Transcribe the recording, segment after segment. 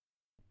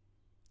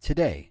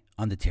Today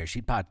on the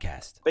Tearsheet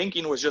Podcast.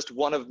 Banking was just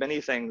one of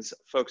many things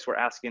folks were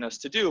asking us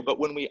to do, but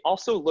when we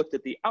also looked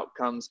at the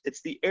outcomes,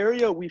 it's the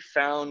area we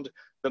found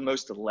the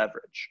most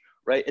leverage,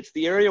 right? It's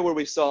the area where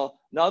we saw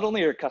not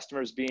only are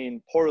customers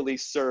being poorly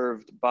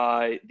served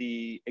by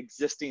the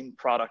existing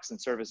products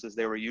and services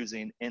they were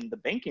using in the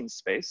banking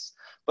space,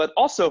 but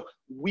also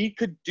we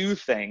could do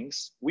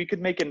things, we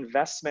could make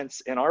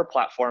investments in our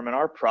platform and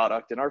our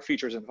product and our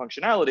features and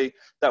functionality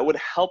that would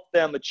help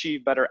them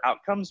achieve better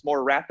outcomes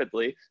more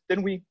rapidly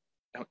than we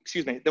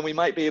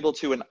might be able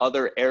to in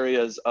other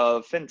areas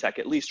of fintech,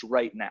 at least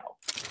right now.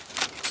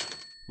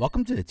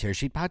 Welcome to the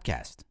Tearsheet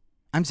Podcast.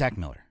 I'm Zach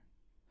Miller.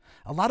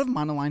 A lot of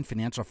monoline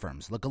financial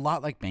firms look a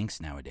lot like banks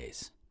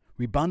nowadays.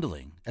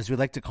 Rebundling, as we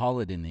like to call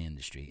it in the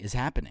industry, is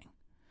happening.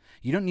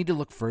 You don't need to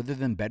look further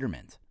than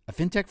Betterment, a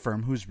fintech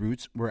firm whose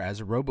roots were as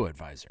a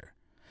robo-advisor.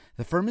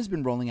 The firm has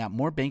been rolling out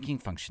more banking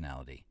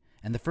functionality,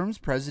 and the firm's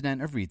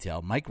president of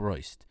retail, Mike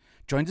Royst,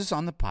 joins us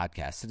on the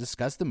podcast to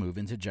discuss the move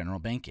into general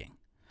banking.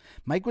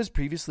 Mike was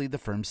previously the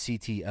firm's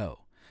CTO,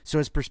 so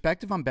his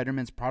perspective on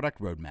Betterment's product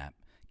roadmap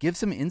gives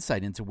some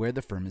insight into where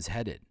the firm is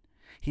headed.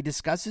 He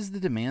discusses the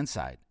demand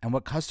side and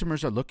what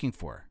customers are looking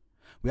for.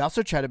 We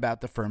also chat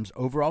about the firm's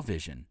overall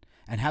vision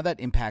and how that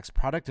impacts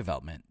product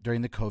development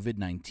during the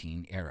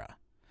COVID-19 era.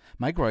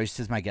 Mike Royst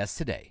is my guest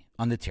today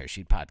on the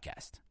Tearsheet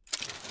Podcast.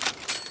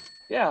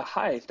 Yeah,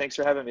 hi. Thanks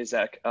for having me,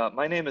 Zach.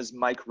 My name is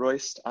Mike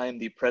Royst. I am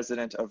the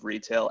president of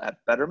retail at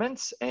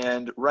Betterment.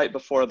 And right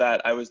before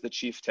that, I was the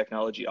chief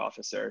technology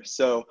officer.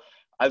 So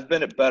I've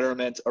been at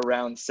Betterment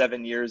around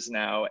 7 years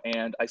now.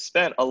 And I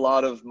spent a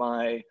lot of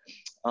my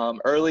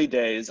early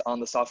days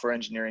on the software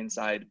engineering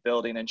side,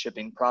 building and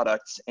shipping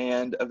products,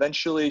 and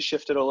eventually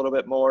shifted a little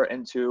bit more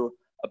into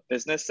a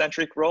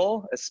business-centric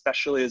role,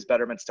 especially as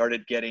Betterment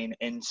started getting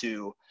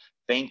into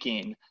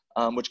banking,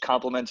 which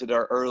complemented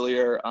our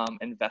earlier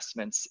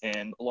investments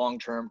in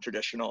long-term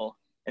traditional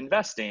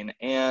investing.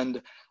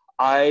 And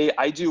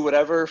I do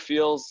whatever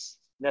feels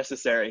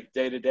necessary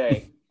day to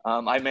day.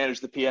 I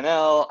manage the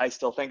P&L. I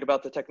still think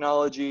about the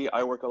technology.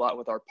 I work a lot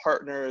with our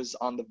partners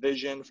on the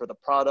vision for the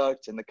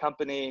product and the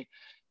company,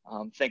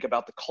 think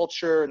about the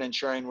culture and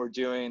ensuring we're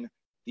doing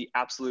the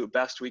absolute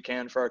best we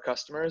can for our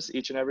customers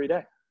each and every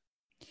day.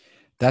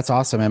 That's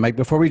awesome. And Mike,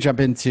 before we jump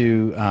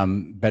into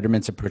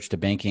Betterment's approach to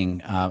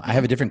banking, I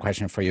have a different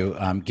question for you.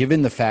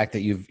 Given the fact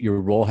that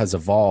your role has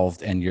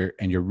evolved and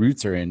your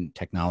roots are in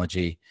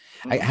technology,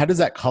 how does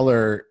that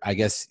color, I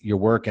guess, your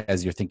work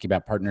as you're thinking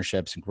about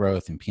partnerships and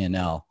growth and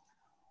P&L?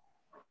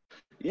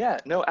 Yeah,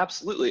 no,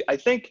 absolutely. I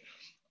think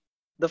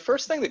the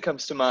first thing that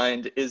comes to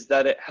mind is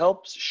that it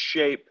helps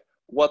shape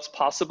what's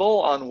possible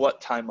on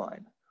what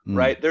timeline.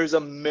 Right? There's a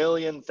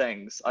million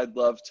things I'd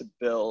love to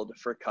build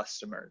for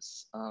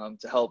customers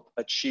to help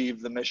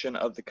achieve the mission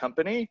of the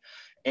company.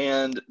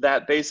 And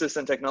that basis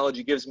in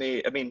technology gives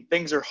me,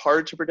 things are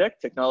hard to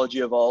predict. Technology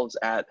evolves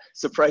at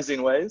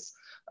surprising ways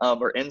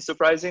or in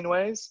surprising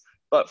ways.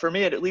 But for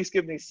me, it at least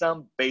gives me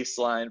some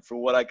baseline for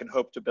what I can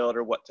hope to build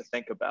or what to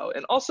think about.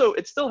 And also,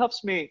 it still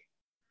helps me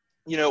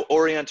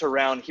orient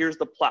around here's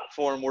the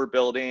platform we're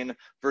building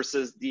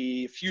versus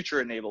the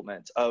future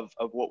enablement of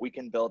what we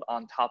can build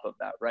on top of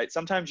that, right?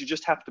 Sometimes you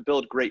just have to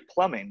build great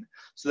plumbing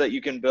so that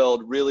you can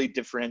build really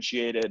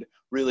differentiated,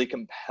 really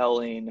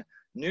compelling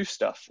new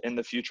stuff in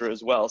the future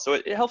as well. So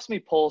it helps me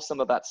pull some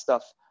of that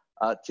stuff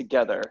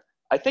together.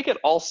 I think it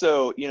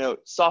also,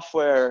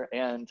 software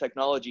and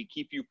technology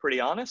keep you pretty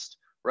honest,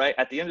 right?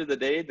 At the end of the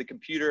day, the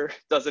computer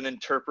doesn't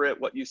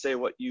interpret what you say,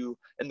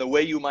 in the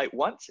way you might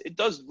want. It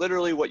does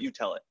literally what you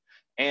tell it.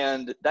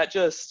 And that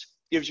just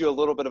gives you a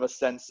little bit of a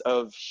sense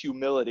of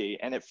humility,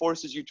 and it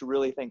forces you to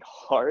really think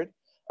hard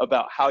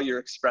about how you're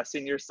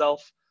expressing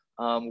yourself,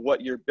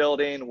 what you're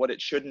building, what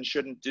it should and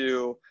shouldn't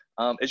do.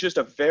 It's just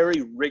a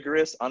very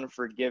rigorous,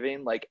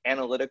 unforgiving,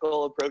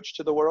 analytical approach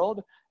to the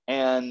world.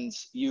 And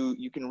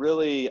you can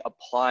really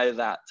apply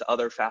that to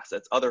other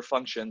facets, other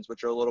functions,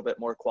 which are a little bit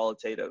more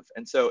qualitative.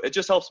 And so it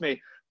just helps me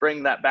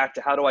bring that back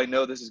to how do I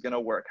know this is going to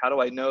work? How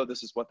do I know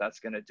this is what that's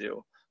going to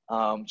do?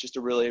 Just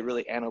a really,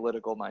 really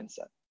analytical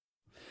mindset.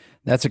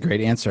 That's a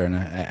great answer, and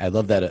I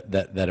love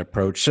that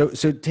approach. So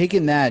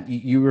taking that,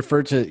 you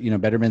refer to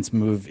Betterment's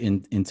move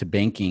into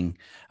banking,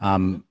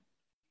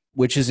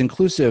 which is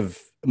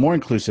more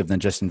inclusive than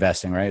just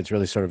investing, right? It's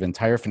really sort of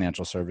entire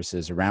financial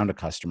services around a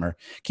customer.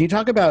 Can you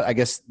talk about, I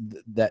guess,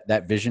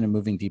 that vision of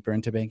moving deeper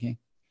into banking?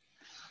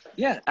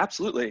 Yeah,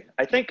 absolutely.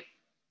 I think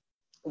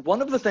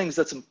one of the things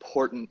that's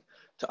important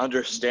to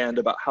understand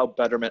about how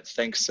Betterment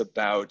thinks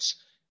about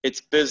its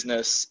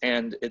business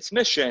and its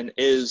mission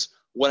is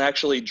what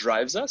actually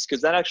drives us, because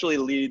that actually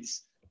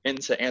leads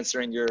into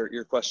answering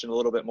your question a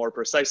little bit more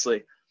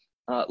precisely.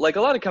 Like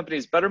a lot of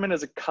companies, Betterment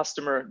is a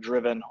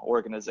customer-driven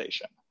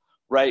organization,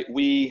 right?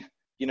 We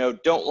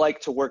don't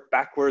like to work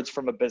backwards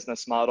from a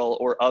business model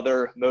or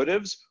other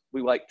motives.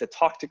 We like to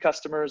talk to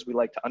customers. We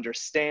like to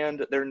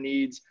understand their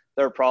needs,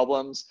 their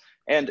problems.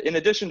 And in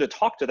addition to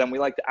talk to them, we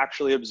like to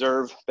actually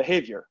observe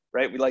behavior,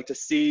 right? We like to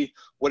see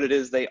what it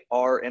is they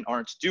are and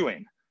aren't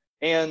doing.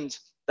 And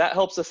that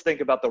helps us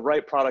think about the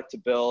right product to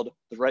build,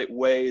 the right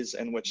ways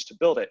in which to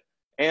build it.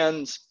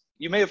 And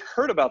you may have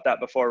heard about that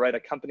before, right? A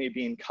company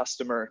being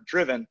customer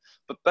driven,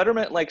 but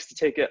Betterment likes to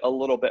take it a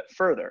little bit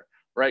further,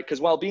 right? Because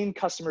while being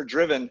customer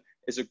driven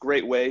is a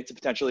great way to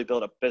potentially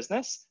build a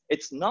business,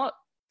 it's not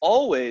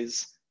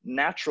always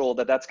natural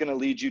that that's going to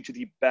lead you to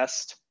the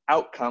best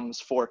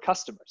outcomes for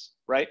customers,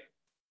 right?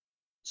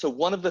 So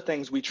one of the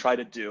things we try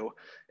to do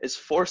is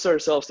force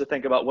ourselves to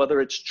think about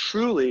whether it's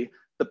truly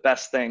the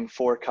best thing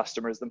for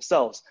customers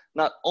themselves,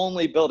 not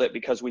only build it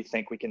because we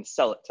think we can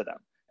sell it to them.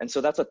 And so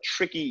that's a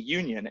tricky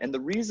union. And the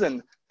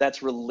reason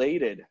that's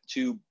related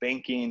to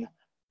banking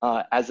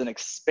as an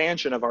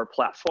expansion of our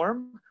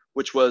platform,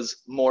 which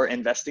was more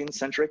investing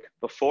centric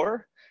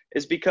before,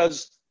 is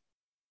because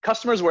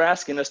customers were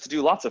asking us to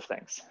do lots of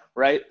things,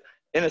 right?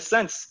 In a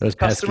sense, Those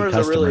pesky customers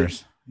are really,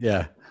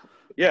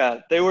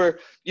 yeah, they were,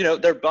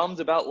 they're bummed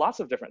about lots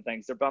of different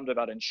things. They're bummed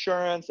about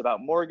insurance,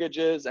 about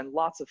mortgages, and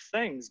lots of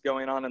things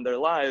going on in their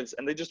lives.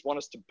 And they just want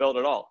us to build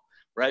it all,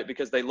 right?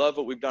 Because they love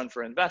what we've done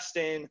for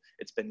investing.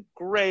 It's been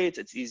great.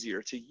 It's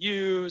easier to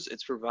use.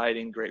 It's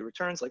providing great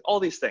returns, like all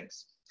these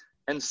things.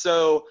 And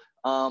so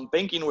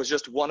banking was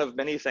just one of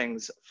many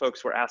things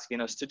folks were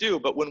asking us to do.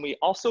 But when we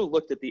also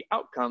looked at the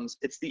outcomes,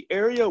 it's the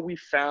area we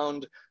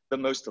found the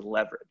most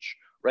leverage,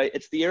 right?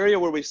 It's the area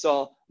where we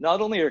saw not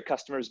only are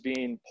customers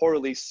being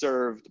poorly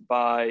served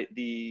by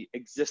the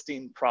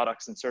existing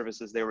products and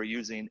services they were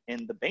using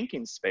in the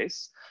banking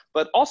space,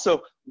 but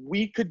also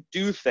we could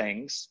do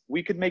things,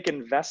 we could make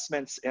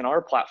investments in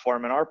our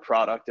platform and our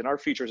product and our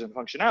features and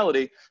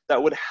functionality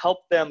that would help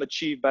them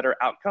achieve better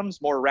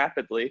outcomes more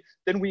rapidly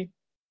than we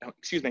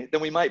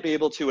might be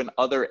able to in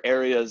other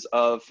areas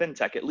of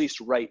fintech, at least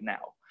right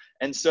now.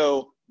 And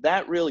so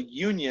that real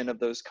union of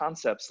those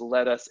concepts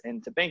led us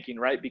into banking,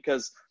 right?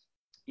 Because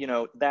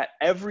that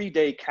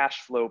everyday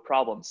cash flow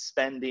problem,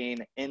 spending,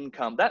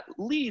 income, that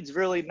leads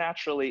really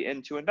naturally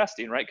into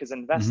investing, right? Because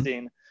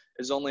investing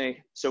is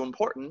only so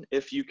important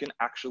if you can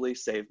actually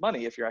save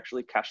money, if you're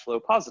actually cash flow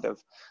positive.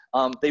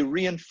 They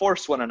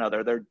reinforce one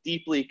another. They're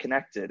deeply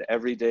connected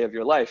every day of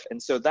your life.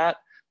 And so that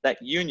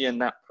union,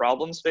 that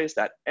problem space,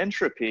 that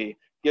entropy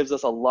gives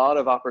us a lot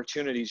of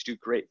opportunities to do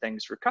great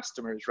things for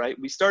customers, right?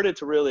 We started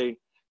to really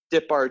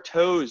dip our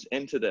toes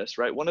into this,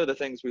 right? One of the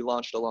things we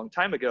launched a long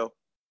time ago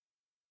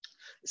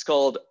is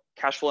called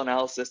cash flow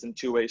analysis and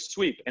two-way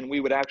sweep. And we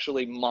would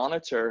actually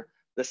monitor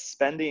the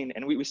spending,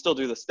 and we still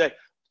do this today,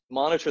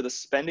 monitor the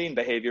spending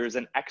behaviors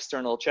in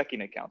external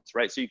checking accounts,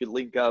 right? So you could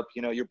link up,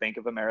 your Bank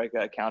of America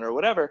account or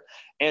whatever,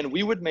 and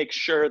we would make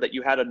sure that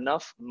you had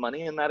enough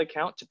money in that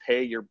account to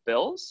pay your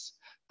bills,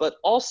 but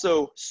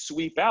also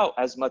sweep out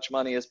as much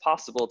money as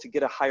possible to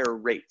get a higher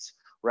rate,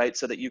 right?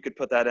 So that you could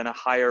put that in a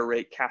higher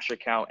rate cash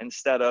account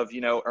instead of,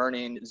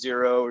 earning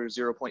 0 or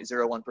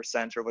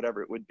 0.01% or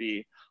whatever it would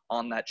be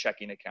on that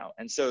checking account.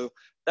 And so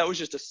that was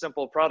just a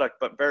simple product,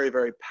 but very,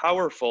 very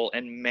powerful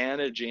in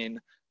managing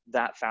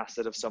that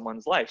facet of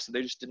someone's life. So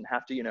they just didn't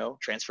have to,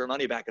 transfer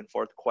money back and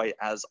forth quite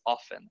as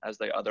often as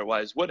they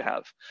otherwise would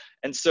have.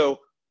 And so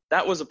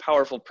that was a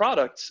powerful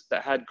product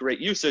that had great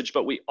usage,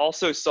 but we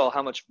also saw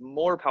how much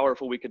more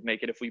powerful we could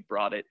make it if we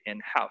brought it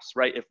in-house,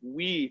 right? If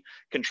we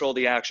control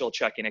the actual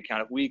checking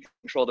account, if we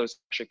control those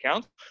cash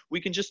accounts,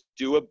 we can just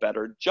do a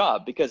better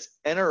job, because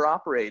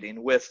interoperating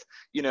with,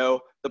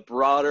 the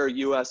broader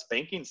US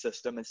banking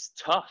system is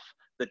tough.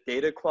 The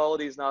data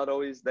quality is not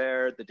always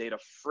there. The data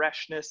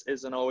freshness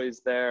isn't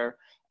always there.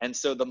 And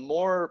so the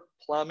more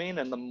plumbing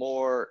and the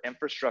more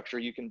infrastructure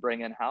you can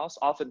bring in-house,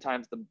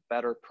 oftentimes the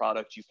better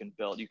product you can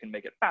build. You can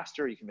make it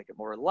faster, you can make it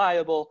more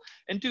reliable,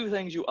 and do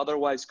things you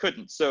otherwise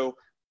couldn't. So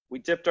we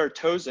dipped our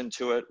toes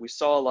into it. We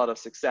saw a lot of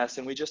success,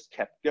 and we just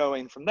kept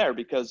going from there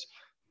because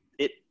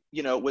it,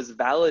 was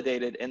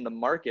validated in the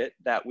market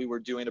that we were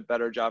doing a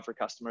better job for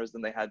customers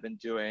than they had been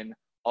doing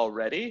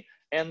already,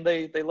 and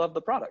they love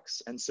the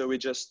products. And so we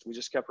just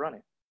kept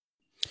running.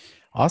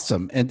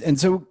 Awesome. And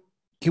so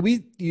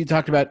you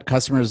talked about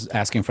customers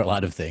asking for a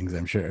lot of things.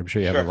 I'm sure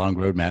you have a long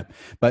roadmap,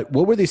 but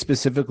what were they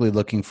specifically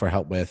looking for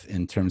help with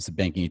in terms of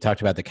banking? You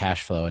talked about the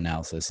cash flow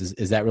analysis.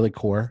 Is that really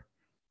core?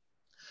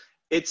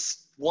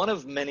 It's one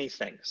of many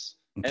things.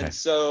 Okay. And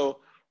so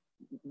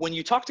when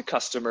you talk to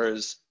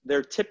customers,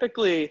 they're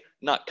typically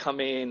not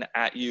coming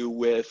at you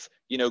with,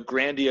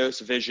 grandiose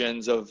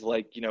visions of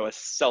a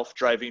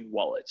self-driving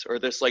wallet or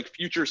this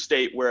future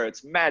state where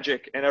it's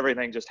magic and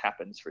everything just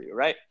happens for you,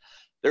 right?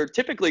 They're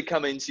typically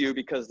coming to you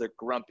because they're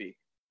grumpy,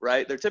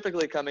 right? They're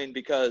typically coming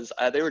because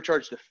they were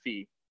charged a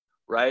fee,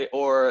 right?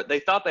 Or they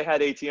thought they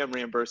had ATM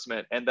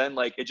reimbursement and then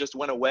it just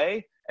went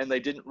away and they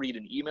didn't read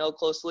an email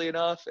closely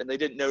enough and they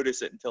didn't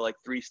notice it until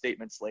 3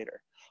 statements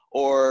later.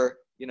 Or,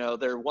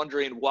 they're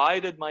wondering, why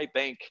did my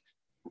bank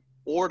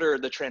order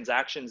the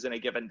transactions in a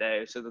given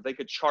day so that they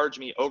could charge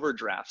me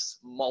overdrafts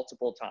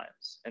multiple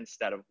times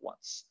instead of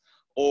once?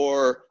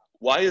 Or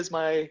why is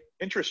my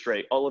interest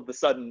rate all of a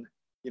sudden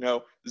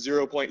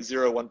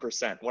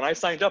 0.01%. When I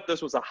signed up,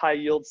 this was a high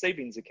yield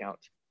savings account.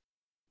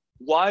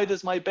 Why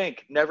does my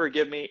bank never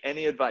give me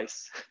any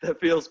advice that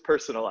feels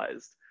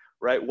personalized,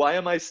 right? Why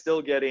am I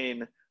still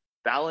getting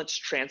balance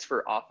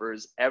transfer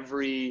offers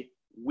every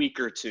week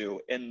or two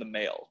in the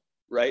mail,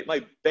 right?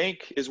 My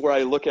bank is where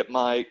I look at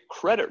my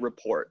credit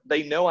report.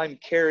 They know I'm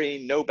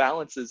carrying no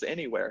balances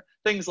anywhere,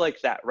 things like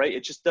that, right?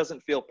 It just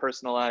doesn't feel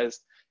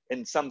personalized.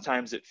 And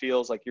sometimes it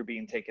feels like you're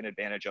being taken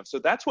advantage of. So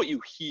that's what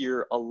you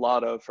hear a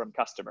lot of from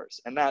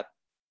customers. And that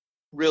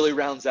really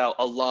rounds out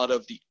a lot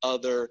of the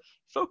other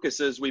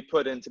focuses we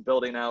put into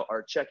building out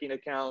our checking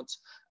accounts,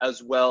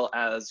 as well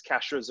as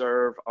cash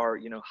reserve, our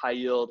high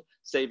yield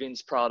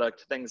savings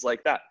product, things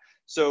like that.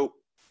 So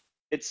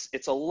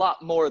it's a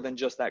lot more than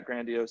just that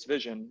grandiose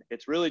vision.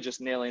 It's really just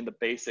nailing the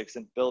basics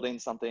and building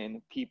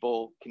something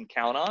people can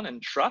count on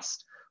and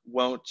trust,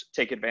 won't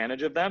take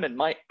advantage of them, and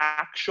might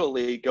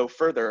actually go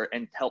further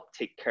and help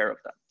take care of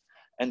them.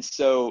 And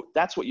so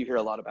that's what you hear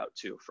a lot about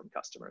too from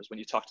customers when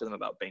you talk to them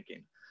about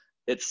banking.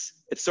 It's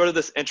sort of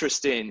this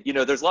interesting,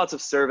 there's lots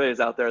of surveys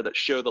out there that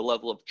show the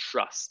level of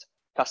trust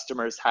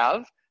customers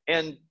have.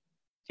 And,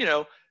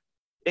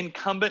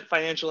 incumbent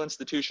financial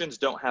institutions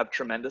don't have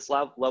tremendous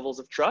levels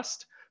of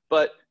trust.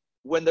 But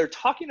when they're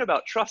talking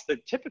about trust, they're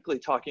typically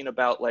talking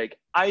about like,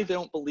 I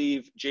don't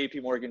believe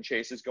JP Morgan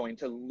Chase is going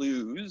to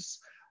lose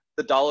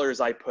the dollars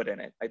I put in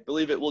it. I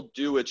believe it will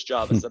do its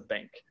job as a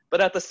bank.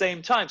 But at the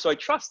same time, so I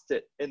trust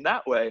it in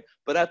that way.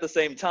 But at the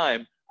same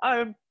time,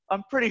 I'm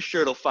pretty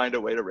sure it'll find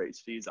a way to raise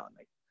fees on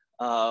me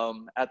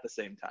at the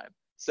same time.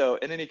 So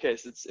in any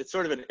case, it's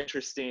sort of an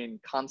interesting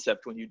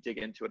concept when you dig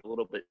into it a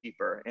little bit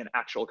deeper in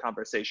actual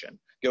conversation,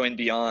 going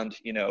beyond,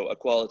 a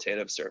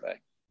qualitative survey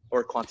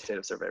or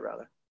quantitative survey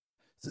rather.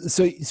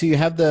 So you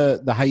have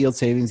the high yield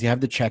savings, you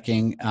have the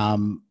checking.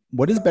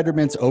 What is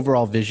Betterment's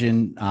overall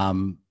vision?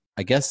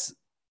 I guess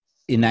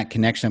in that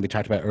connection that we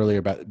talked about earlier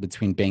about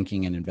between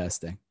banking and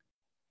investing.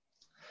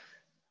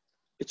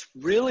 It's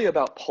really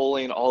about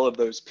pulling all of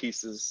those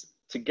pieces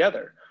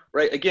together,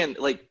 right? Again,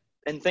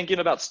 and thinking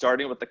about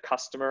starting with the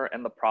customer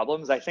and the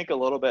problems, I think a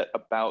little bit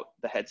about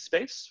the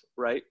headspace,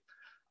 right?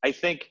 I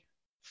think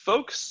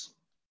folks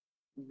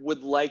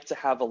would like to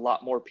have a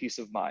lot more peace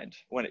of mind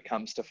when it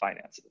comes to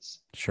finances.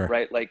 Sure.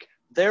 Right?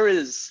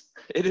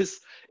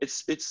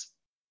 It's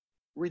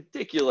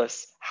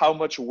ridiculous how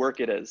much work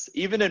it is,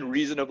 even in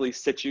reasonably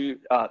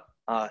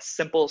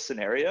simple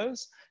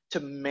scenarios, to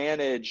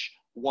manage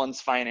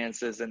one's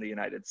finances in the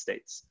United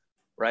States,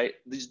 right?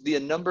 The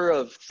number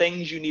of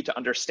things you need to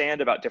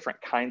understand about different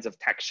kinds of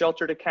tax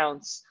sheltered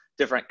accounts,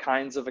 different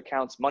kinds of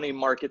accounts, money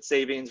market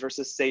savings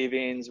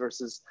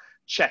versus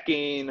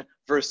checking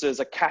versus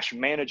a cash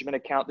management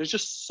account. There's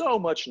just so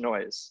much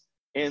noise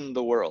in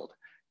the world.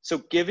 So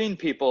giving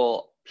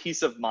people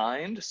peace of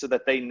mind so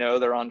that they know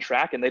they're on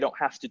track and they don't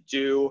have to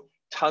do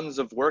tons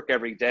of work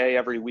every day,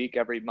 every week,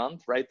 every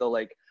month, right? They'll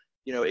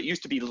it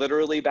used to be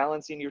literally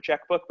balancing your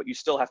checkbook, but you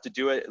still have to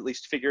do it at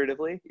least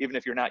figuratively, even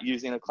if you're not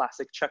using a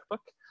classic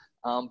checkbook.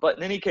 But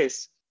in any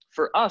case,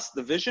 for us,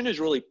 the vision is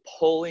really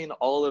pulling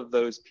all of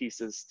those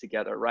pieces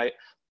together, right?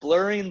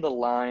 Blurring the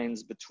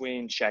lines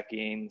between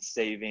checking,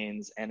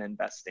 savings, and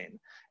investing.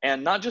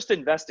 And not just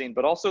investing,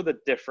 but also the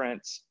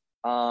different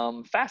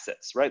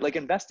facets, right? Like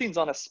investing's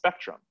on a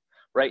spectrum,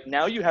 right?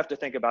 Now you have to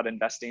think about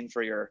investing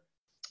for your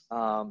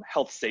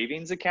health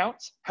savings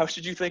account. How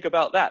should you think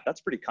about that?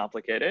 That's pretty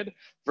complicated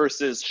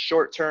versus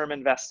short-term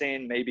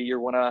investing. Maybe you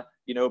want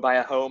to, buy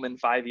a home in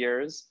 5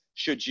 years.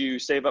 Should you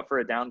save up for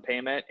a down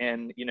payment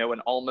and, an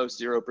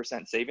almost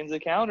 0% savings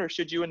account, or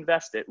should you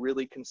invest it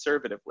really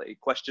conservatively?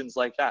 Questions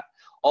like that,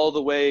 all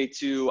the way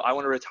to, I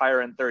want to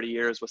retire in 30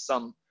 years with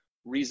some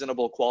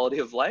reasonable quality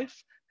of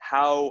life.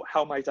 How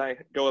might I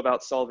go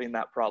about solving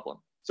that problem?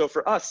 So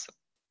for us,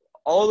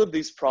 all of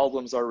these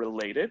problems are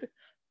related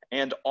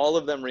and all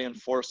of them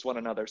reinforce one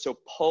another. So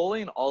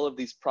pulling all of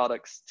these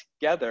products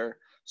together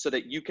so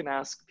that you can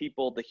ask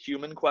people the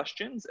human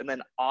questions and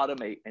then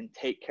automate and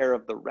take care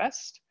of the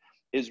rest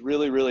is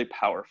really, really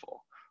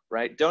powerful,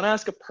 right? Don't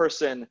ask a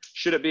person,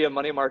 should it be a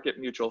money market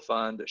mutual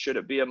fund? Should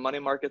it be a money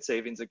market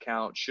savings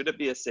account? Should it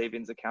be a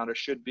savings account? Or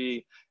should it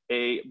be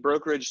a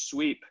brokerage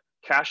sweep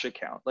cash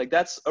account?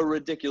 That's a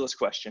ridiculous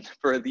question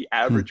for the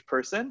average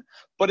person,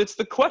 but it's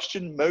the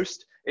question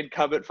most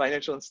incumbent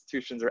financial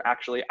institutions are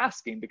actually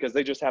asking because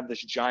they just have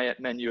this giant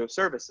menu of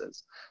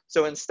services.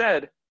 So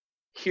instead,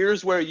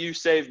 here's where you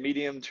save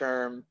medium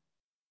term,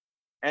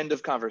 end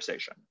of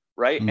conversation,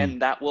 right?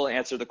 And that will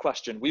answer the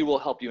question. We will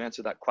help you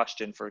answer that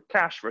question for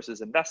cash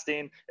versus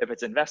investing. If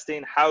it's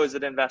investing, how is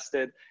it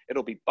invested?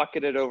 It'll be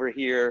bucketed over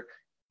here.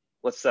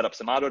 Let's set up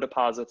some auto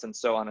deposits and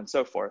so on and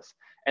so forth.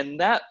 And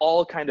that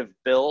all kind of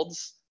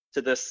builds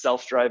to this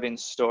self-driving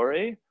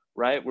story,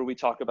 right? Where we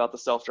talk about the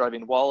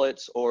self-driving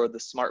wallets or the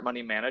smart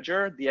money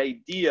manager, the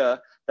idea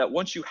that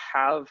once you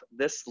have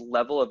this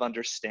level of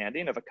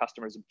understanding of a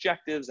customer's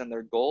objectives and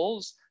their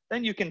goals,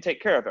 then you can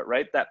take care of it,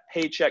 right? That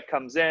paycheck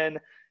comes in,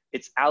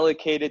 it's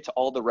allocated to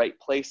all the right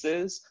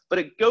places, but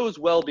it goes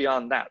well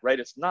beyond that, right?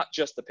 It's not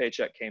just the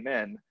paycheck came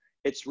in.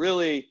 It's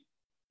really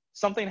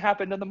something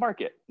happened in the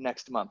market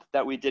next month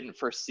that we didn't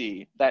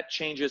foresee. That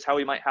changes how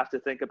we might have to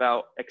think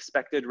about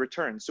expected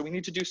returns. So we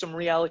need to do some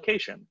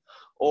reallocation.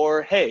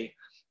 Or, hey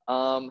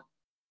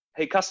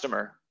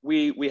customer,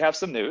 we have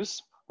some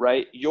news,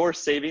 right? Your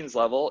savings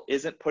level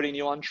isn't putting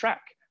you on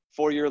track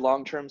for your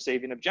long-term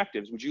saving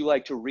objectives. Would you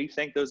like to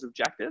rethink those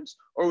objectives,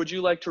 or would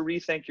you like to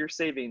rethink your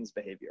savings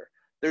behavior?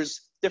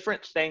 There's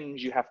different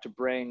things you have to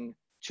bring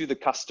to the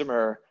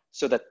customer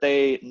so that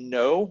they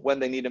know when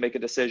they need to make a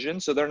decision,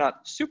 so they're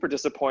not super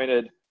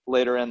disappointed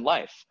later in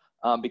life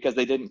because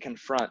they didn't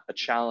confront a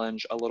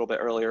challenge a little bit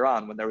earlier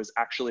on when there was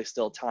actually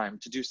still time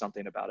to do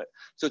something about it.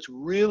 So it's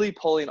really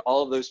pulling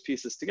all of those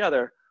pieces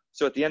together.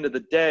 So at the end of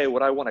the day,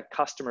 what I want a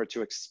customer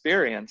to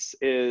experience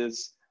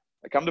is,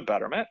 I come to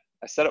Betterment,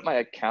 I set up my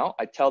account,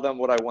 I tell them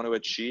what I want to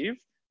achieve,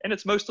 and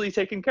it's mostly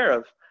taken care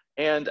of.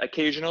 And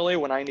occasionally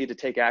when I need to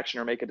take action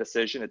or make a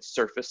decision, it's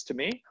surfaced to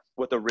me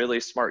with a really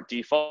smart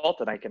default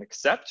that I can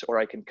accept or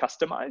I can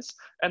customize.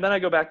 And then I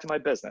go back to my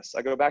business.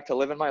 I go back to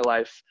living my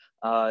life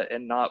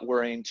and not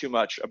worrying too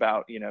much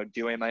about,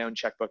 doing my own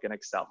checkbook in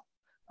Excel.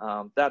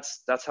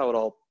 That's how it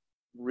all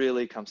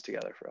really comes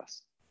together for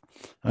us.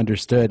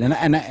 Understood.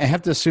 And I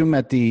have to assume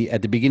at the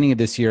beginning of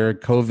this year,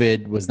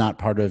 COVID was not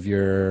part of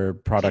your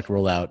product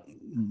rollout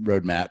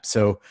roadmap.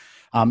 So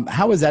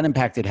how has that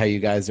impacted how you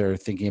guys are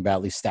thinking about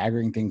at least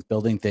staggering things,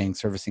 building things,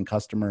 servicing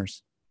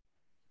customers?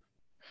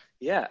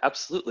 Yeah,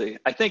 absolutely.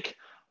 I think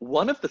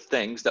one of the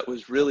things that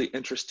was really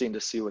interesting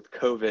to see with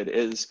COVID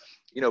is,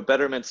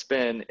 Betterment's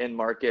been in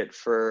market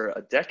for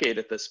a decade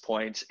at this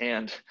point.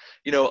 And,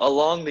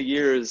 along the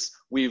years,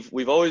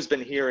 we've always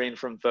been hearing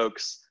from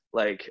folks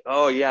like,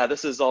 oh yeah,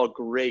 this is all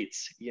great,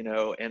 in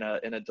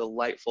a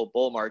delightful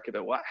bull market,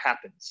 but what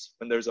happens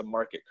when there's a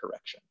market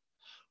correction,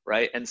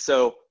 right? And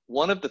so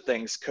one of the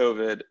things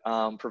COVID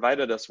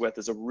provided us with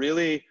is a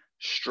really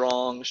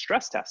strong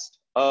stress test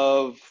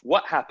of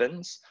what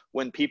happens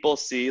when people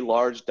see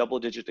large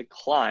double-digit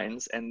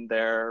declines in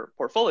their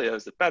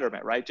portfolios at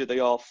Betterment, right? Do they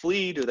all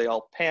flee? Do they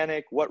all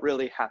panic? What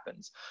really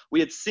happens?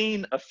 We had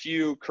seen a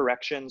few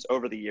corrections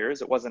over the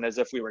years. It wasn't as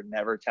if we were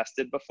never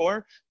tested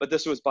before, but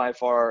this was by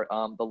far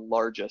the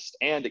largest.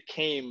 And it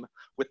came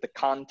with the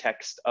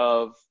context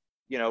of,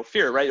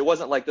 fear, right? It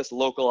wasn't like this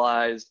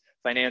localized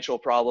financial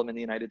problem in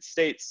the United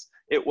States.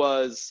 It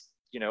was,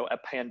 a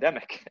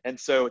pandemic. And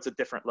so it's a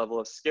different level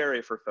of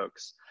scary for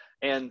folks.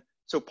 And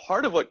so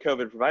part of what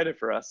COVID provided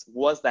for us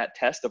was that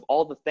test of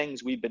all the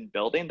things we've been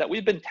building that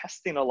we've been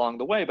testing along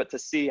the way, but to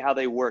see how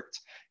they worked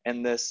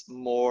in this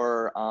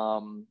more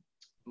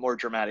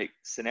dramatic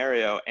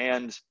scenario.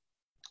 And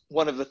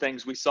one of the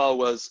things we saw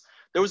was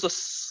there was a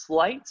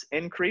slight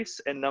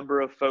increase in number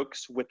of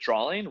folks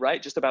withdrawing,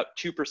 right? Just about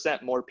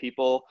 2% more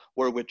people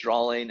were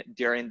withdrawing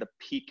during the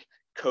peak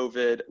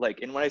COVID.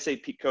 And when I say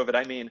peak COVID,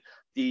 I mean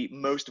the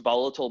most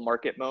volatile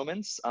market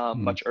moments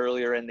much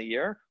earlier in the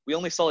year. We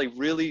only saw a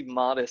really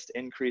modest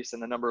increase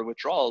in the number of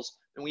withdrawals,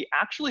 and we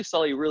actually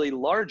saw a really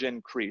large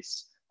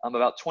increase.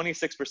 About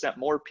 26%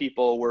 more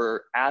people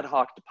were ad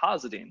hoc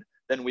depositing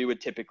than we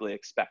would typically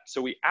expect.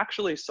 So we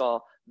actually saw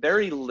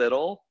very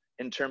little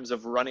in terms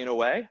of running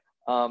away,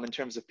 in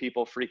terms of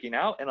people freaking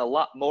out, and a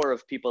lot more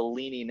of people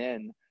leaning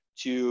in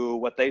to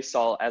what they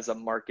saw as a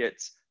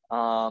market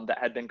that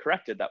had been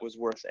corrected, that was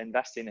worth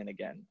investing in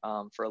again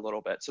for a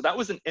little bit. So that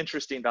was an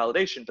interesting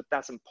validation, but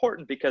that's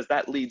important because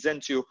that leads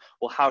into,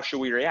 well, how should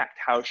we react?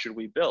 How should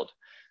we build?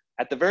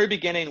 At the very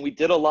beginning, we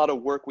did a lot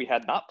of work we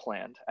had not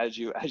planned, as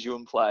you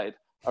implied,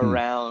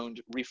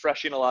 around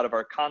refreshing a lot of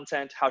our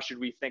content. How should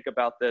we think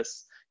about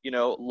this,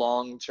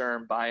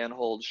 long-term buy and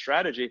hold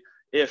strategy?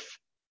 If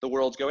the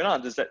world's going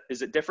on,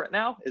 is it different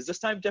now? Is this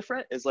time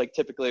different? Is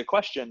typically a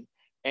question.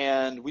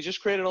 And we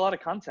just created a lot of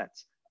content.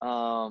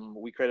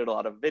 We created a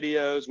lot of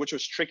videos, which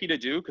was tricky to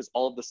do because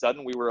all of a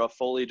sudden we were a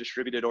fully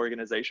distributed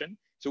organization.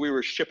 So we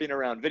were shipping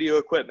around video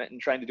equipment and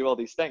trying to do all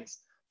these things.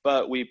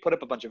 But we put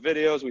up a bunch of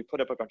videos, we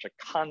put up a bunch of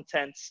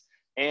content,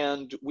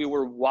 and we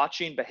were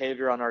watching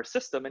behavior on our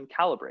system and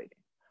calibrating,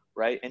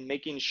 right? And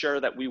making sure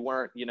that we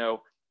weren't,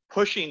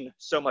 pushing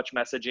so much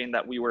messaging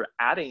that we were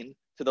adding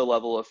to the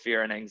level of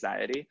fear and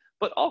anxiety,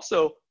 but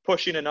also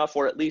pushing enough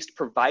or at least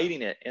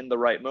providing it in the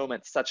right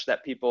moment such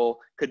that people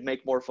could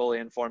make more fully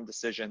informed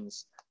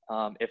decisions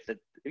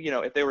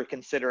if they were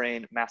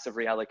considering massive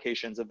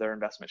reallocations of their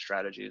investment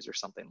strategies or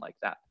something like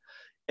that.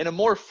 In a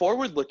more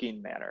forward-looking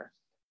manner,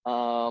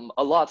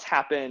 a lot's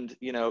happened.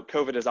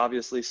 COVID is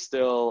obviously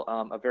still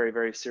a very,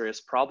 very serious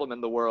problem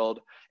in the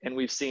world, and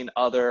we've seen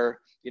other,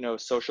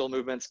 social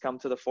movements come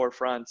to the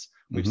forefront.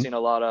 We've seen a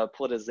lot of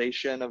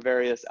politicization of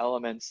various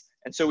elements.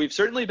 And so we've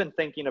certainly been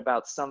thinking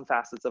about some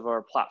facets of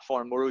our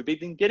platform where we've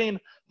been getting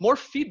more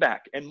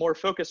feedback and more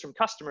focus from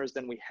customers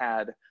than we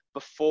had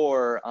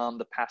before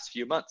the past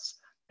few months.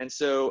 And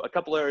so a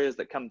couple areas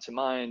that come to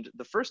mind.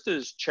 The first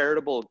is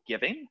charitable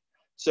giving.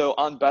 So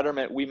on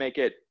Betterment, we make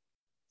it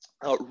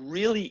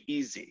really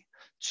easy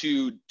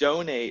to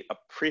donate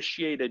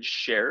appreciated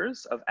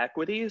shares of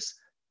equities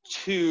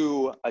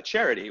to a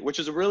charity, which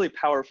is a really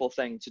powerful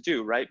thing to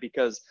do, right?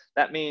 Because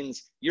that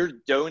means you're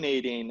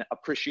donating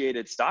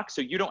appreciated stock,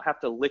 so you don't have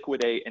to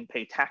liquidate and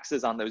pay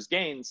taxes on those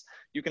gains.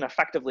 You can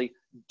effectively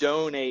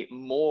donate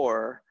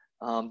more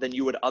than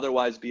you would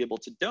otherwise be able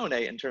to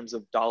donate in terms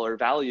of dollar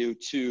value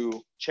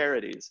to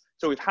charities.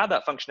 So we've had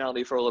that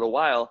functionality for a little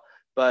while.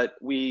 but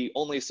we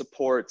only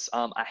support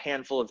a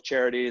handful of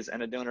charities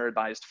and a donor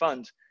advised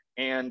fund.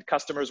 And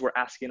customers were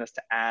asking us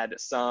to add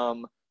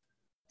some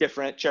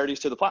different charities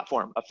to the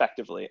platform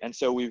effectively. And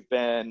so we've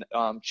been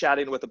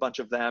chatting with a bunch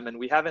of them, and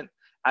we haven't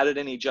added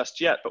any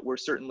just yet, but we're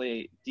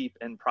certainly deep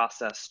in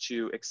process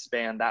to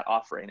expand that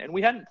offering. And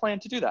we hadn't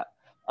planned to do that,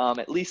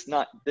 at least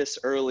not this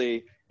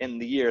early in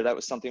the year. That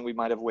was something we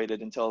might have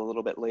waited until a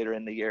little bit later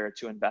in the year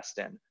to invest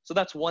in. So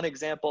that's one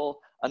example.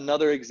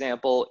 Another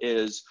example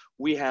is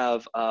we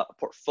have a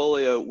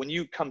portfolio. When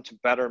you come to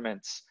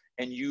Betterment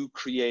and you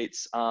create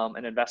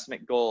an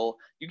investment goal,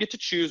 you get to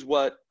choose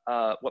what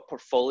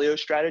portfolio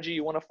strategy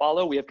you want to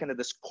follow. We have kind of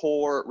this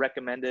core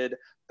recommended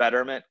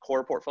Betterment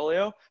core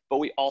portfolio, but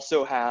we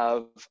also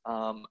have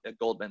a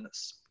Goldman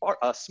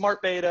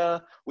Smart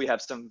Beta. We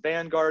have some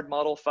Vanguard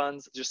model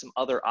funds, just some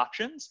other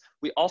options.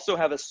 We also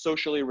have a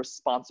socially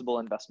responsible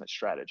investment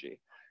strategy.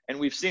 And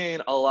we've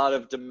seen a lot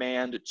of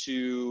demand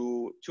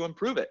to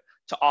improve it,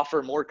 to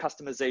offer more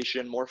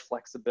customization, more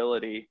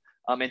flexibility,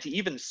 and to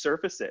even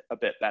surface it a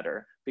bit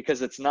better,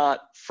 because it's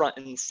not front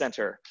and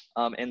center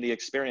in the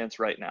experience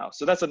right now.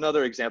 So that's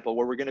another example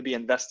where we're going to be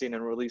investing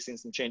and releasing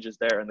some changes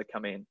there in the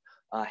coming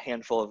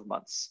handful of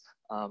months.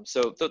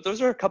 So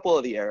those are a couple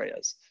of the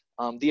areas.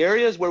 The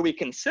areas where we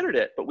considered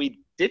it, but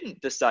we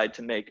didn't decide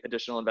to make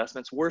additional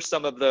investments were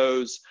some of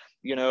those,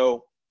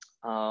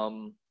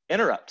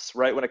 interrupts,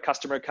 right? When a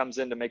customer comes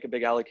in to make a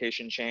big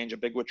allocation change, a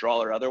big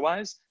withdrawal or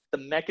otherwise, the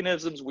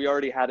mechanisms we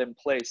already had in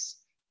place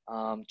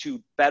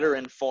to better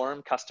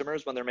inform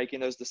customers when they're making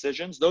those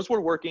decisions, those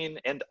were working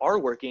and are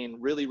working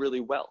really,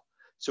 really well.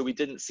 So we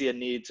didn't see a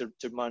need to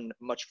run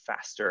much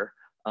faster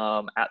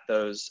at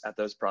those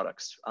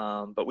products.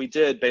 But we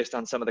did, based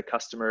on some of the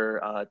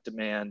customer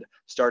demand,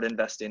 start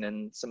investing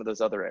in some of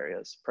those other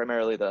areas,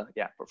 primarily the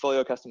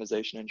portfolio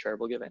customization and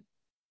charitable giving.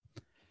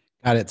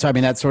 Got it. So I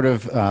mean, that sort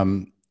of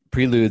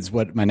preludes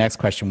what my next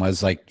question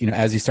was, like,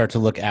 as you start to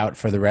look out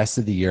for the rest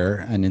of the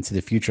year and into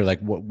the future,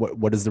 like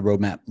what does the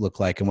roadmap look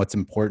like, and what's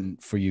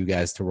important for you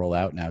guys to roll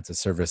out now to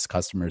service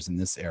customers in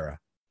this era?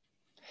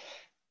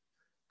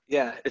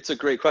 Yeah, it's a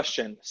great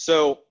question.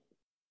 So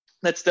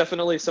that's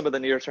definitely some of the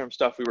near-term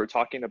stuff we were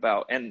talking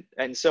about.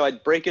 And so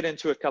I'd break it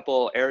into a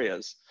couple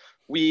areas.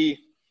 We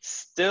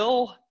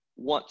still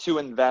want to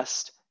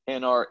invest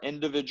in our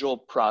individual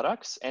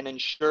products and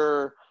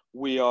ensure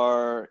we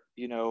are,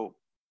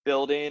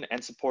 building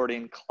and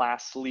supporting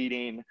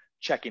class-leading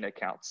checking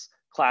accounts,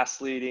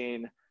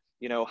 class-leading,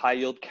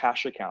 high-yield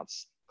cash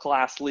accounts,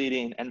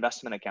 class-leading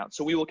investment accounts.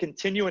 So we will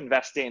continue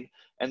investing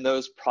in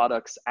those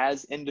products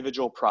as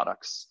individual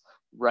products,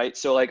 right?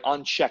 So like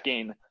on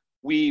checking,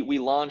 we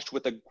launched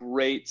with a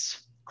great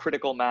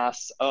critical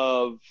mass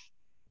of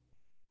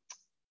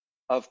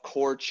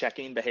core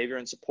checking behavior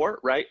and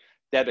support, right?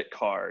 Debit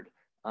card,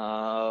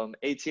 ATM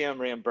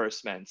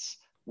reimbursements.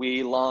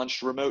 We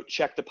launched remote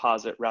check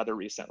deposit rather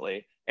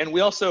recently. And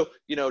we also,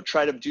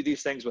 try to do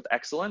these things with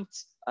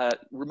excellence.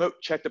 Remote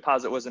check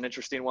deposit was an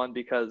interesting one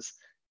because,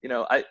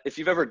 if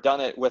you've ever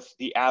done it with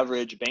the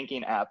average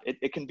banking app,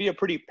 it can be a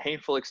pretty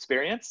painful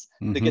experience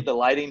to get the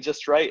lighting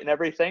just right and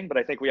everything. But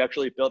I think we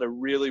actually built a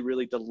really,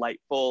 really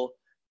delightful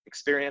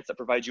experience that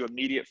provides you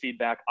immediate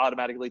feedback,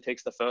 automatically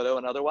takes the photo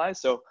and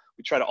otherwise. So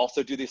we try to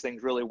also do these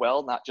things really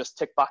well, not just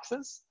tick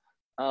boxes.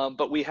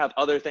 But we have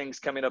other things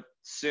coming up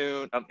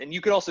soon. And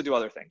you could also do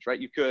other things, right?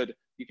 You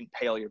can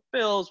pay all your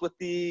bills with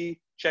the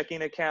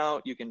checking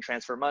account. You can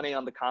transfer money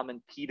on the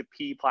common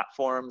P2P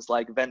platforms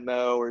like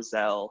Venmo or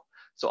Zelle.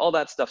 So all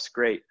that stuff's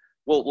great.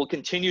 We'll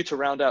continue to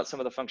round out some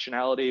of the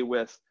functionality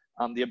with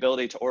the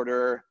ability to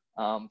order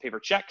paper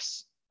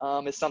checks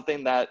is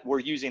something that we're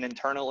using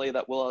internally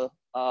that we'll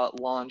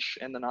launch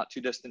in the not too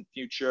distant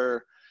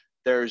future.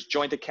 There's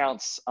joint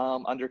accounts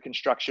under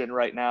construction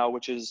right now,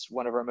 which is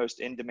one of our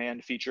most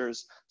in-demand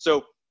features.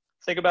 So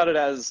think about it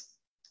as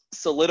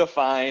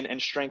solidifying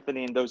and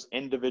strengthening those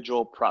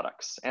individual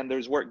products. And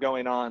there's work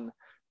going on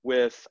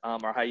with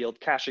our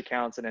high-yield cash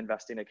accounts and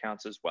investing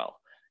accounts as well.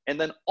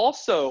 And then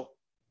also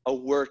a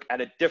work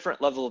at a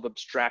different level of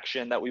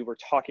abstraction that we were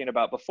talking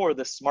about before,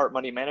 the smart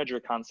money manager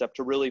concept,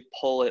 to really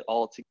pull it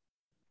all together.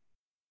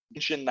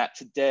 Mention that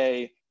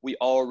today we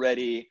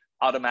already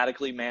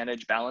automatically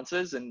manage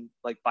balances and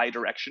like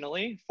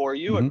bidirectionally for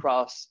you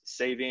across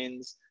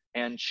savings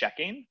and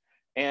checking.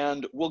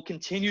 And we'll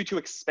continue to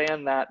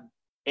expand that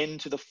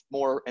into the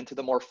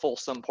more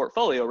fulsome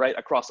portfolio, right?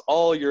 Across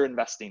all your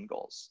investing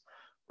goals,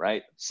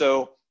 right?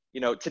 So,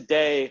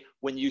 today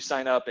when you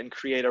sign up and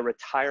create a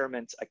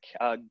retirement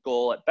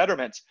goal at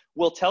Betterment,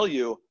 we'll tell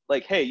you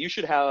like, hey, you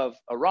should have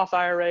a Roth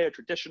IRA, a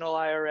traditional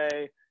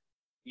IRA.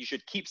 You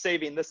should keep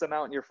saving this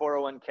amount in your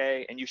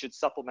 401k, and you should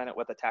supplement it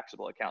with a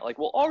taxable account. Like,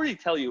 we'll already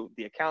tell you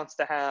the accounts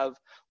to have.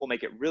 We'll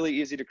make it really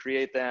easy to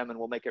create them, and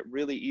we'll make it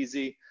really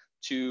easy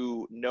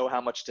to know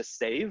how much to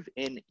save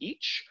in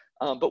each.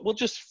 But we'll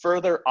just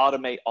further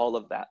automate all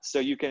of that. So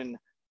you can,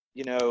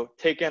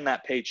 take in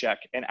that paycheck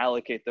and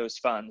allocate those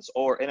funds,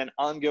 or in an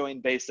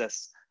ongoing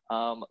basis,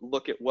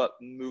 look at what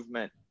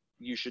movement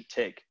you should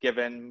take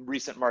given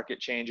recent market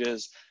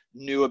changes,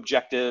 new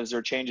objectives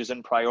or changes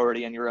in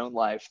priority in your own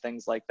life,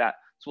 things like that.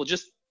 So we'll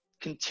just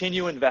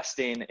continue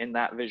investing in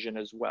that vision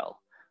as well.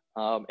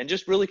 And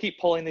just really keep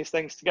pulling these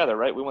things together,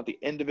 right? We want the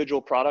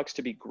individual products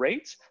to be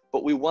great,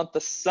 but we want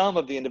the sum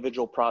of the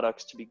individual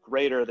products to be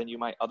greater than you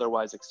might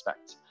otherwise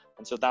expect.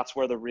 And so that's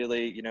where the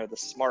really, the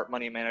smart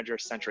money manager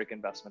centric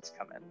investments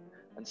come in.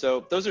 And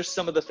so those are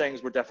some of the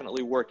things we're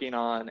definitely working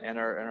on and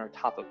are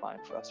top of mind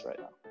for us right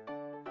now.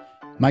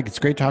 Mike, it's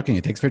great talking to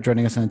you. Thanks for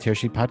joining us on the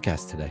Tearsheet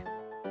podcast today.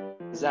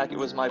 Zach, it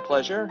was my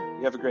pleasure.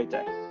 You have a great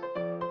day.